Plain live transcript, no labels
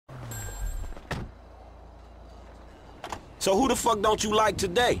So who the fuck don't you like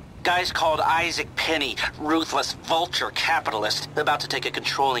today? Guy's called Isaac Penny, ruthless vulture capitalist, about to take a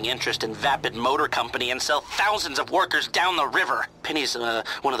controlling interest in Vapid Motor Company and sell thousands of workers down the river. Penny's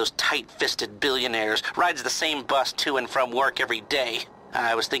one of those tight-fisted billionaires, rides the same bus to and from work every day.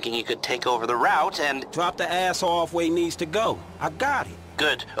 I was thinking he could take over the route and... Drop the ass off where he needs to go. I got it.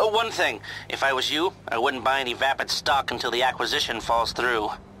 Good. Oh, one thing. If I was you, I wouldn't buy any Vapid stock until the acquisition falls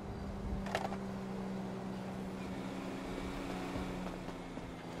through.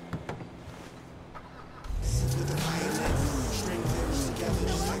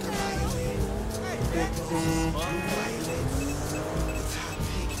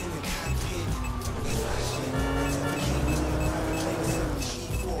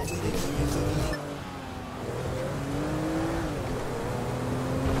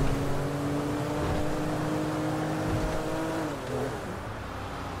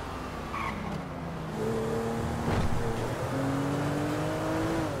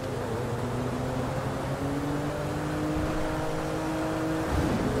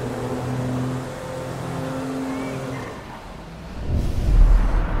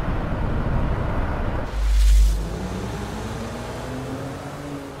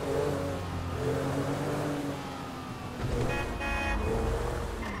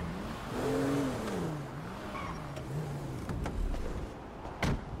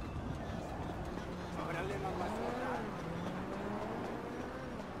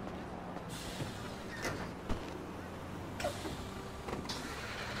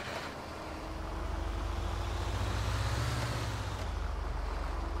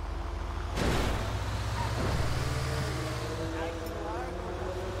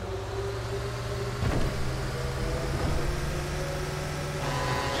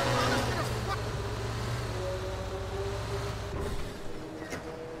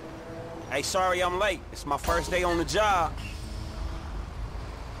 Hey, sorry I'm late. It's my first day on the job.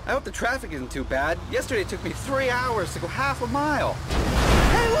 I hope the traffic isn't too bad. Yesterday it took me 3 hours to go half a mile.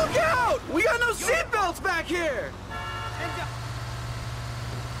 Hey, look out! We got no seatbelts back here!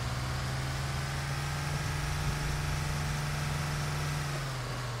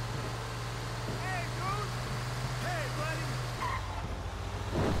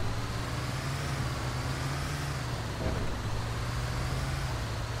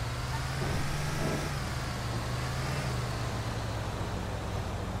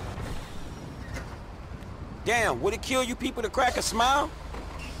 Damn, would it kill you people to crack a smile?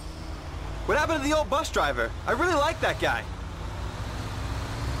 What happened to the old bus driver? I really like that guy.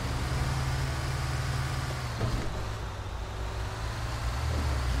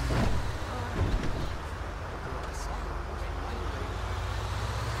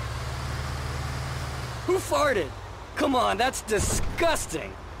 Who farted? Come on, that's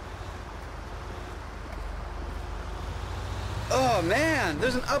disgusting. Oh man,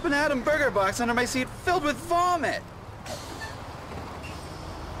 there's an Up and Atom burger box under my seat filled with vomit.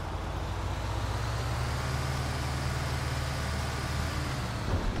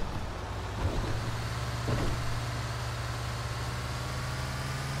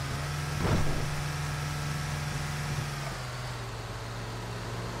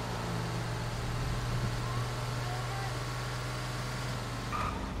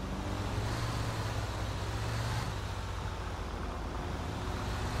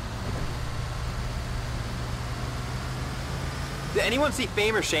 Did anyone see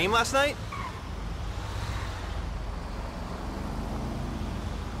Fame or Shame last night?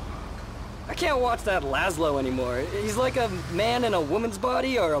 I can't watch that Laszlo anymore. He's like a man in a woman's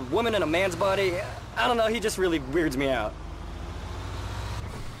body or a woman in a man's body. I don't know, he just really weirds me out.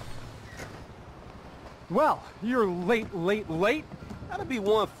 Well, you're late. That'll be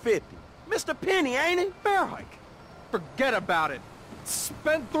 150. Mr. Penny, ain't it? Bear hike. Forget about it.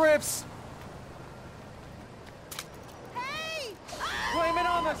 Spendthrifts. Hey! Blame it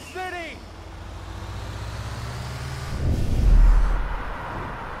on the city!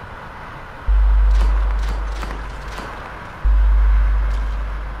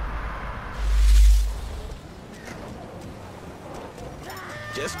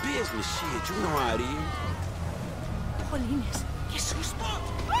 Just business shit, you know how it is. Jolines, qué susto!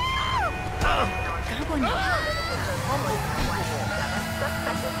 Cago en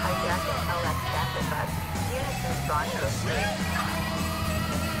Suspected hijacking LX transit bus. Units respond to a Shit!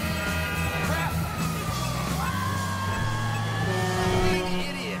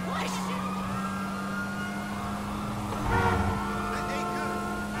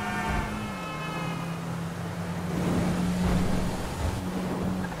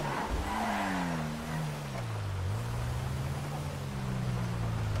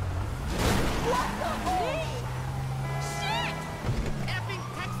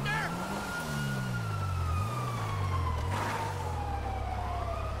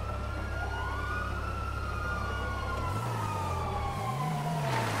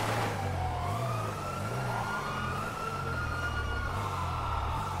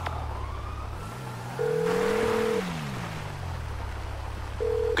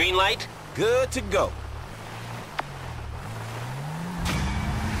 Green light? Good to go.